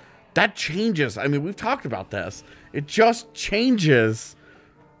that changes. I mean, we've talked about this. It just changes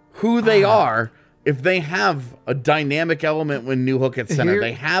who they are if they have a dynamic element when New Hook at center.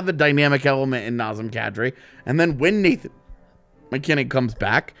 They have a dynamic element in Nazem Kadri. And then when Nathan McKinnon comes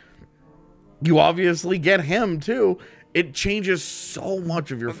back, you obviously get him too. It changes so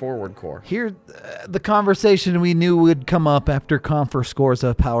much of your forward core. Here, the conversation we knew would come up after Confer scores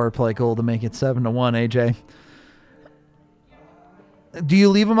a power play goal to make it 7-1, AJ. Do you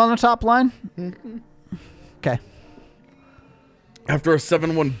leave him on the top line? Mm-hmm. Okay. After a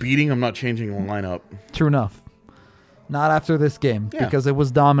 7-1 beating, I'm not changing the lineup. True enough. Not after this game, because it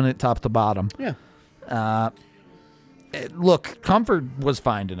was dominant top to bottom. Yeah. Look, Comfort was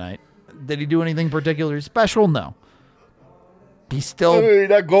fine tonight. Did he do anything particularly special? No. He still...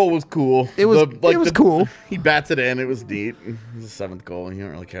 that goal was cool. It was cool. He bats it in. It was neat. It was the 7th goal, and you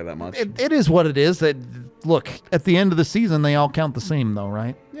don't really care that much. It is what it is. Look, at the end of the season, they all count the same, though,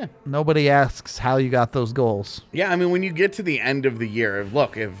 right? Yeah. Nobody asks how you got those goals. Yeah, I mean, when you get to the end of the year,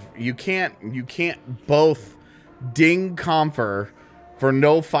 look, if you can't both ding Comfer for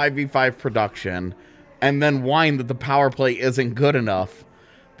no 5v5 production and then whine that the power play isn't good enough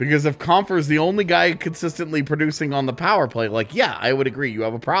Because if Comfer's the only guy consistently producing on the power play, like, yeah, I would agree you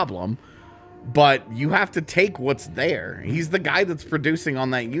have a problem. But you have to take what's there. He's the guy that's producing on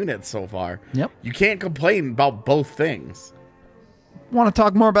that unit so far. Yep. You can't complain about both things. Want to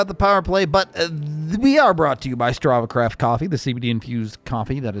talk more about the power play, but we are brought to you by Strava Craft Coffee, the CBD-infused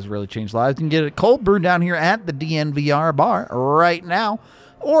coffee that has really changed lives. You can get it cold brewed down here at the DNVR bar right now,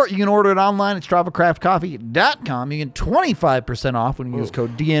 or you can order it online at StravaCraftCoffee.com. You get 25% off when you use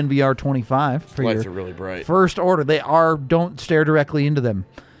code DNVR25 for Lights your are really bright. first order. Don't stare directly into them.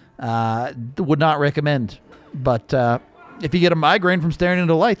 Would not recommend. But if you get a migraine from staring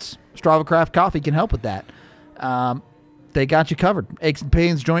into lights, Strava Craft Coffee can help with that. They got you covered. Aches and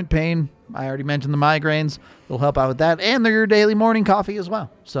pains, joint pain. I already mentioned the migraines. They'll help out with that. And they're your daily morning coffee as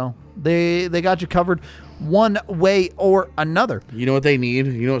well. So they got you covered one way or another. You know what they need?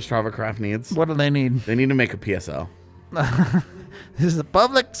 You know what Strava Craft needs? What do they need? They need to make a PSL. This is a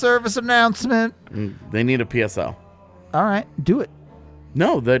public service announcement. They need a PSL. All right, do it.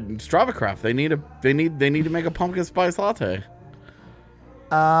 No, the Strava Craft. They need to make a pumpkin spice latte.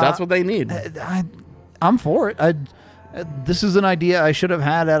 That's what they need. I'm for it. This is an idea I should have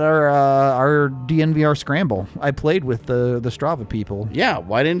had at our DNVR scramble. I played with the Strava people. Yeah,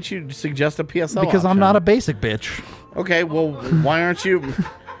 why didn't you suggest a PSL? Because I'm not a basic bitch. Okay, well, why aren't you?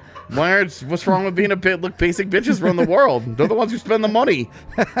 What's wrong with being a bit? Look, basic bitches run the world. They're the ones who spend the money.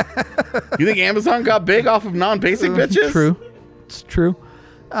 You think Amazon got big off of non-basic bitches? True. It's true.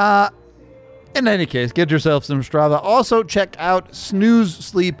 In any case, get yourself some Strava. Also, check out Snooze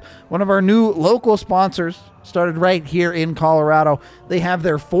Sleep, one of our new local sponsors, started right here in Colorado. They have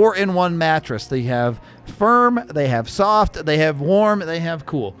their 4-in-1 mattress. They have firm, they have soft, they have warm, they have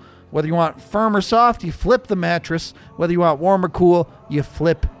cool. Whether you want firm or soft, you flip the mattress. Whether you want warm or cool, you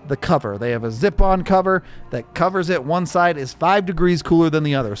flip the cover. They have a zip-on cover that covers it. One side is 5 degrees cooler than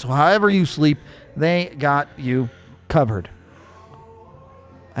the other. So however you sleep, they got you covered.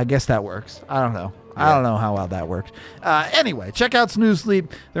 I guess that works. I don't know. Yeah. I don't know how well that works. Anyway, check out Snooze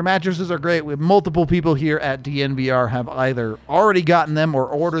Sleep. Their mattresses are great. We have multiple people here at DNVR have either already gotten them or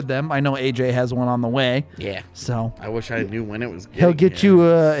ordered them. I know AJ has one on the way. Yeah. So I wish I knew when it was. He'll get you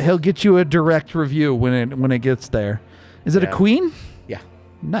a direct review when it gets there. Is it a queen? Yeah.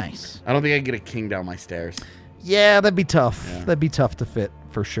 Nice. I don't think I can get a king down my stairs. Yeah, that'd be tough. Yeah. That'd be tough to fit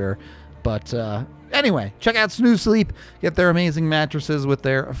for sure. But anyway, check out Snooze Sleep. Get their amazing mattresses with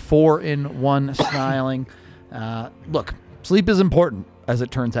their 4-in-1 styling. Look, sleep is important, as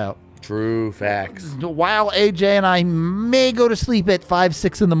it turns out. True facts. While AJ and I may go to sleep at 5,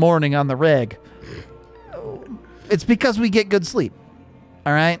 6 in the morning on the reg, it's because we get good sleep.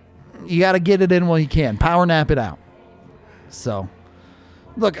 All right? You got to get it in while you can. Power nap it out. So...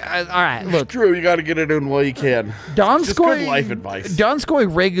 Look, all right, look. It's true, you got to get it in while you can. Just good life advice. Donskoy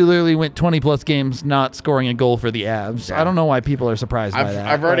regularly went 20-plus games not scoring a goal for the Avs. Yeah. I don't know why people are surprised by that.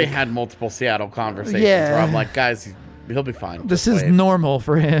 I've already had multiple Seattle conversations where I'm like, guys, he'll be fine. This is normal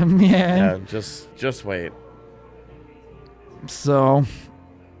for him, Yeah, just wait. So,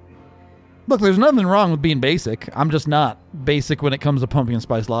 look, there's nothing wrong with being basic. I'm just not basic when it comes to pumpkin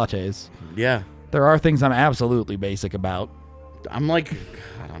spice lattes. Yeah. There are things I'm absolutely basic about. I'm like,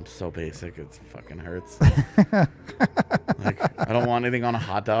 God, I'm so basic. It fucking hurts. Like, I don't want anything on a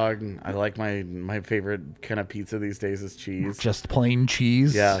hot dog. I like my favorite kind of pizza these days is cheese. Just plain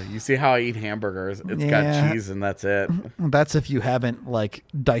cheese. Yeah. You see how I eat hamburgers? It's got cheese and that's it. That's if you haven't like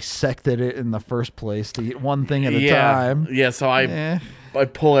dissected it in the first place to eat one thing at a time. Yeah. So I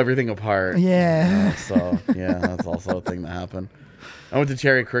pull everything apart. Yeah. So yeah, that's also a thing that happened. I went to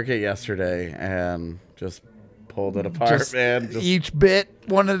Cherry Cricket yesterday and just pulled it apart, man. Just each bit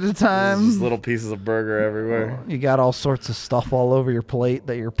one at a time. Just little pieces of burger everywhere. You got all sorts of stuff all over your plate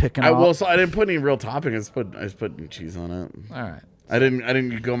that you're picking up. So I didn't put any real topping. I just put cheese on it. All right. I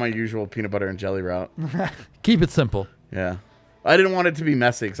didn't go my usual peanut butter and jelly route. Keep it simple. Yeah. I didn't want it to be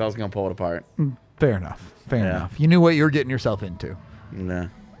messy because I was gonna pull it apart. Fair enough. Fair enough. You knew what you were getting yourself into. Nah.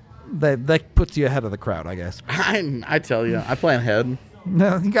 That puts you ahead of the crowd, I guess. I tell you, I plan ahead.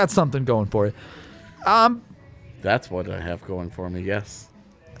 No, you got something going for you. That's what I have going for me, yes.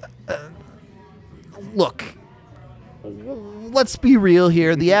 Look, let's be real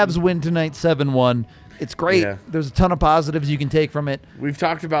here. The Avs win tonight 7-1. It's great. Yeah. There's a ton of positives you can take from it. We've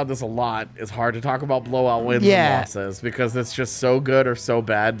talked about this a lot. It's hard to talk about blowout wins and losses because it's just so good or so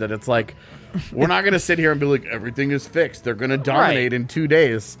bad that it's like, we're not going to sit here and be like, everything is fixed. They're going to dominate in 2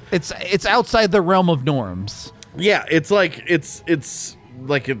 days. It's outside the realm of norms. Yeah, it's like it's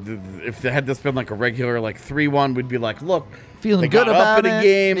like if they had this been like a regular like 3-1, we'd be like, look, feeling they good got about up in a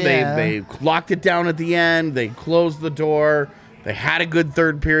game. Yeah. They locked it down at the end. They closed the door. They had a good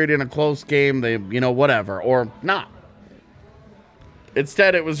third period in a close game. They, whatever, or not.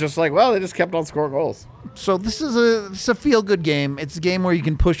 Instead, it was just like, well, they just kept on scoring goals. So this is a feel-good game. It's a game where you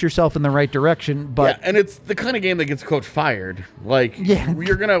can push yourself in the right direction, but and it's the kind of game that gets coach fired. Like,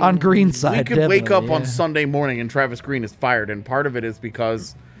 you're gonna on Green's side. We could wake up on Sunday morning and Travis Green is fired, and part of it is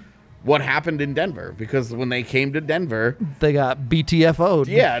because what happened in Denver. Because when they came to Denver, they got BTFO'd.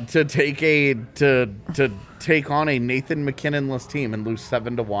 Yeah, to take on a Nathan McKinnon-less team and lose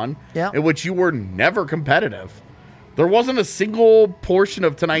 7-1. Yeah, in which you were never competitive. There wasn't a single portion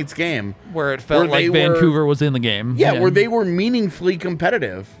of tonight's game where it felt like Vancouver was in the game. Yeah, where they were meaningfully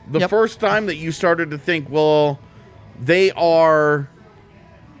competitive. The first time that you started to think, well, they are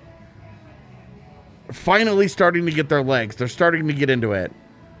finally starting to get their legs. They're starting to get into it.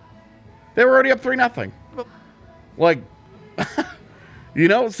 They were already up 3-0. Like,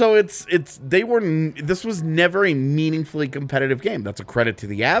 so this was never a meaningfully competitive game. That's a credit to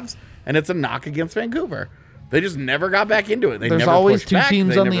the Avs, and it's a knock against Vancouver. They just never got back into it. There's never always pushed two back.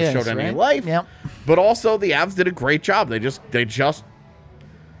 teams they on never the showed ice, any right? life. Yep. But also the Avs did a great job. They just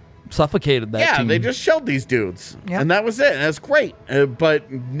suffocated that team. they just shelled these dudes. Yep. And that was it. And that's great.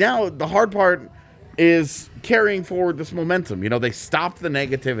 But now the hard part is carrying forward this momentum. They stopped the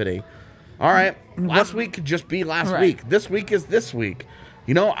negativity. All right. Last week could just be last week. This week is this week.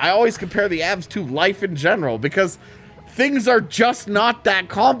 I always compare the Avs to life in general because things are just not that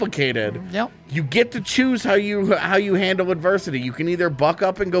complicated. Yep. You get to choose how you handle adversity. You can either buck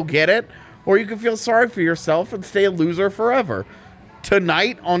up and go get it, or you can feel sorry for yourself and stay a loser forever.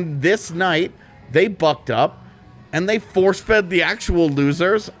 Tonight, on this night, they bucked up and they force-fed the actual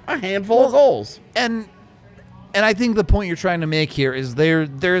losers a handful of goals. And I think the point you're trying to make here is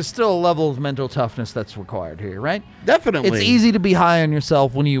there is still a level of mental toughness that's required here, right? Definitely. It's easy to be high on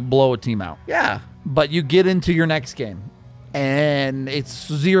yourself when you blow a team out. Yeah. But you get into your next game, and it's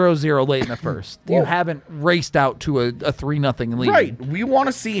 0-0 late in the first. You haven't raced out to a 3-0 lead. Right. We want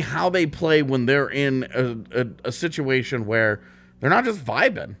to see how they play when they're in a situation where they're not just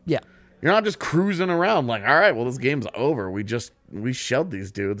vibing. Yeah. You're not just cruising around like, all right, well, this game's over. We shelled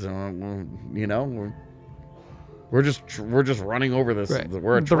these dudes, and we're just running over this. Right.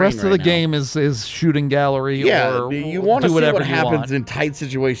 We're a the train rest of right the now. game is shooting gallery. Yeah, or you want to do see whatever what you happens want. in tight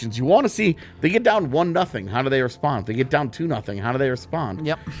situations. You want to see they get down 1-0. How do they respond? They get down 2-0. How do they respond?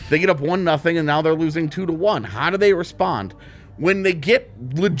 Yep. They get up 1-0 and now they're losing 2-1. How do they respond? When they get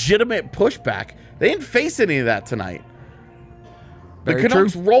legitimate pushback, they didn't face any of that tonight. Very the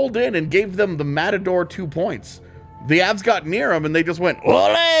Canucks true. rolled in and gave them the Matador 2 points. The Avs got near them and they just went,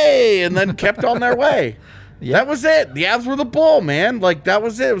 ole, and then kept on their way. Yep. That was it. The Avs were the bull, man. Like, that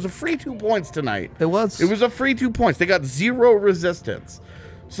was it. It was a free 2 points tonight. It was. It was a free 2 points. They got zero resistance.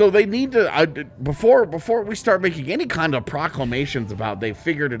 So they need to, before we start making any kind of proclamations about they've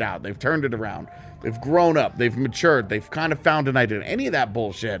figured it out, they've turned it around, they've grown up, they've matured, they've kind of found an identity, any of that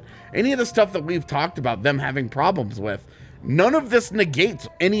bullshit, any of the stuff that we've talked about them having problems with, none of this negates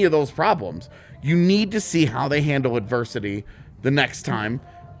any of those problems. You need to see how they handle adversity the next time.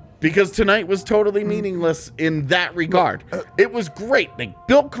 Because tonight was totally meaningless in that regard. It was great. They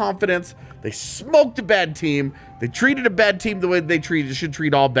built confidence. They smoked a bad team. They treated a bad team the way they should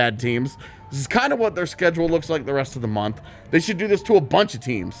treat all bad teams. This is kind of what their schedule looks like the rest of the month. They should do this to a bunch of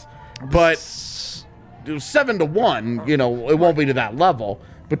teams. But 7-1, it won't be to that level.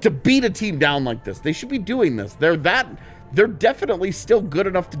 But to beat a team down like this, they should be doing this. They're definitely still good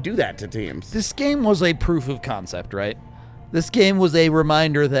enough to do that to teams. This game was a proof of concept, right? This game was a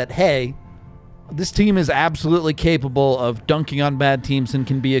reminder that, hey, this team is absolutely capable of dunking on bad teams and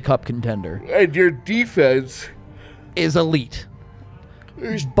can be a cup contender. And your defense is elite.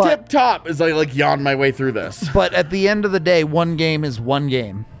 Tip top as I yawn my way through this. But at the end of the day, one game is one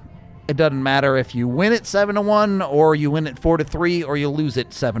game. It doesn't matter if you win it 7-1 or you win it 4-3 or you lose it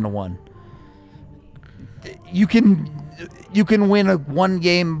 7-1. You can win one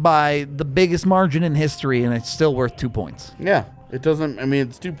game by the biggest margin in history, and it's still worth 2 points. Yeah, it doesn't. I mean,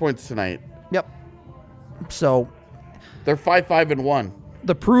 it's 2 points tonight. Yep. So they're 5-5-1.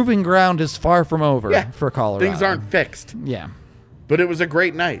 The proving ground is far from over for Colorado. Things aren't fixed. Yeah, but it was a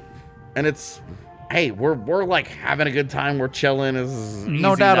great night, and hey, we're having a good time. We're chilling. This is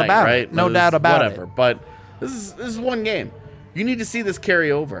no doubt about right? it. No doubt about it. But this is one game. You need to see this carry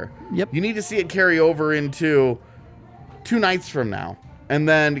over. Yep. You need to see it carry over into 2 nights from now. And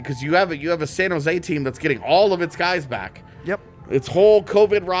then because you have a San Jose team that's getting all of its guys back. Yep. Its whole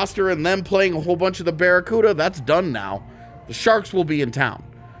COVID roster and them playing a whole bunch of the Barracuda, that's done now. The Sharks will be in town.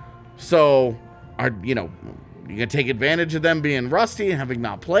 So you gonna take advantage of them being rusty and having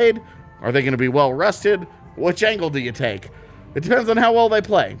not played? Are they gonna be well rested? Which angle do you take? It depends on how well they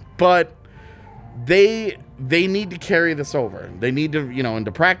play. But they need to carry this over. They need to,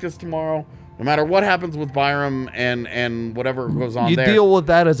 into practice tomorrow. No matter what happens with Byram and whatever goes on there. You deal with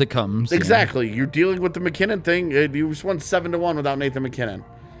that as it comes. Exactly. You're dealing with the McKinnon thing. You just won 7-1 without Nathan McKinnon.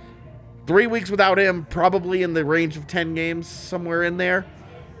 3 weeks without him, probably in the range of 10 games, somewhere in there.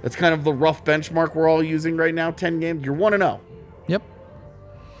 That's kind of the rough benchmark we're all using right now, 10 games. You're 1-0. Yep.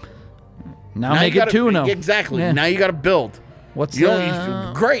 Now make it 2-0. Exactly. Yeah. Now you got to build.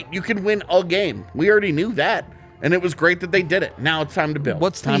 Great. You can win a game. We already knew that. And it was great that they did it. Now it's time to build.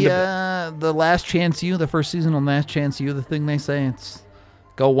 What's the last chance you, the first season on last chance you, the thing they say? It's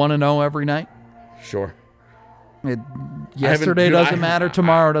go 1-0 every night? Sure. Yesterday doesn't matter.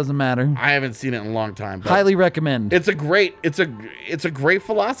 Tomorrow doesn't matter. I haven't seen it in a long time. Highly recommend. It's a great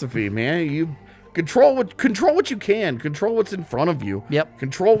philosophy, man. You control what you can. Control what's in front of you. Yep.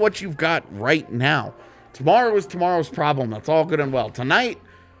 Control what you've got right now. Tomorrow is tomorrow's problem. That's all good and well. Tonight,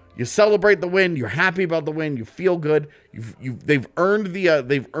 you celebrate the win. You're happy about the win. You feel good. They've earned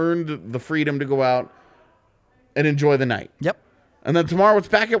the freedom to go out and enjoy the night. Yep. And then tomorrow it's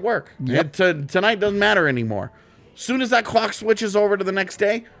back at work. Yep. Tonight doesn't matter anymore. Soon as that clock switches over to the next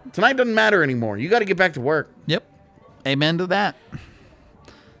day, tonight doesn't matter anymore. You got to get back to work. Yep. Amen to that.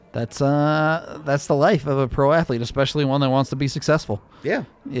 That's the life of a pro athlete, especially one that wants to be successable. Yeah.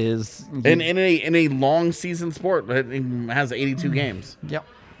 In a long season sport that has 82 games. Yep.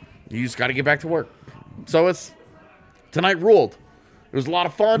 You just got to get back to work. So tonight ruled. It was a lot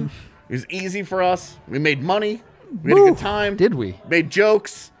of fun. It was easy for us. We made money. We had a good time. Did we? Made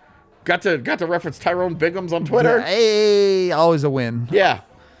jokes. Got to reference Tyrone Biggums on Twitter. Hey, always a win. Yeah.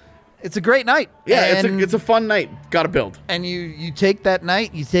 It's a great night. Yeah, it's a fun night. Got to build. And you take that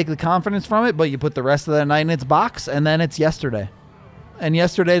night, you take the confidence from it, but you put the rest of that night in its box, and then it's yesterday. And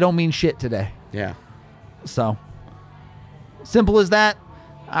yesterday don't mean shit today. Yeah. So, simple as that.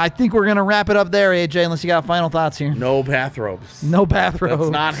 I think we're going to wrap it up there, AJ, unless you got final thoughts here. No bathrobes. No bathrobes.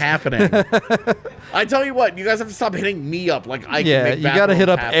 That's not happening. I tell you what, you guys have to stop hitting me up. Like I can make you got to hit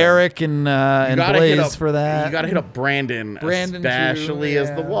up happen. Eric and Blaze for that. You got to hit up Brandon especially too,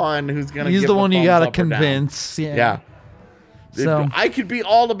 as the one who's going to He's the one you got to convince. Yeah. So I could be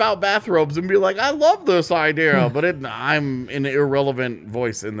all about bathrobes and be like, I love this idea, but I'm an irrelevant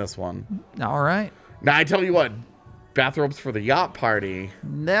voice in this one. All right. Now, I tell you what, bathrobes for the yacht party.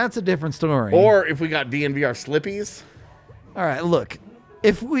 That's a different story. Or if we got DNVR slippies. All right, look.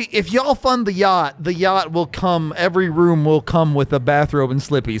 If y'all fund the yacht will come, every room will come with a bathrobe and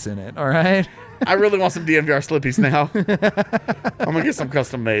slippies in it, all right? I really want some DNVR slippies now. I'm going to get some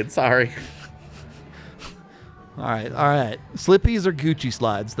custom made, sorry. All right. Slippies or Gucci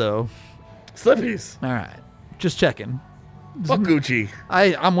slides, though? Slippies. All right. Just checking. Fuck Gucci.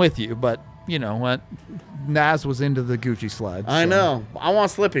 I'm with you, but you know what? Naz was into the Gucci slides. I know. I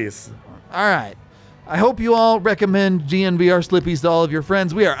want slippies. All right. I hope you all recommend DNVR slippies to all of your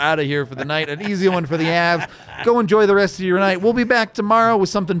friends. We are out of here for the night. An easy one for the Avs. Go enjoy the rest of your night. We'll be back tomorrow with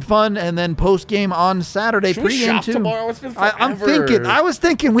something fun, and then post-game on Saturday. Should we shop too. Tomorrow? It's been forever. I was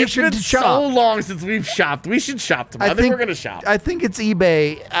thinking we should shop. It's been so long since we've shopped. We should shop tomorrow. I think we're going to shop. I think it's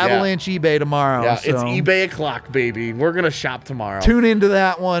eBay, Avalanche eBay tomorrow. Yeah, so. It's eBay o'clock, baby. We're going to shop tomorrow. Tune into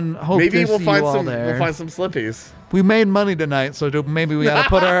that one. Maybe we'll find some slippies. We made money tonight, so maybe we got to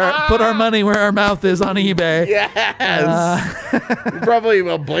put our money where our mouth is on eBay. Yes. Probably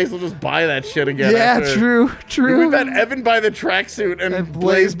Blaze will just buy that shit again. Yeah, after. True. We've had Evan buy the tracksuit and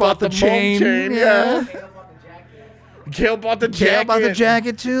Blaze bought the chain. Yeah. Cale bought the jacket. Cale bought the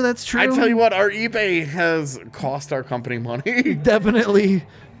jacket too. That's true. I tell you what, our eBay has cost our company money. Definitely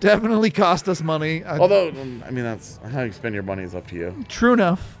cost us money. Although, I mean, that's how you spend your money is up to you. True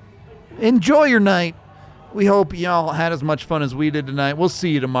enough. Enjoy your night. We hope y'all had as much fun as we did tonight. We'll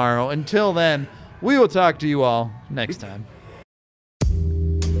see you tomorrow. Until then, we will talk to you all next time.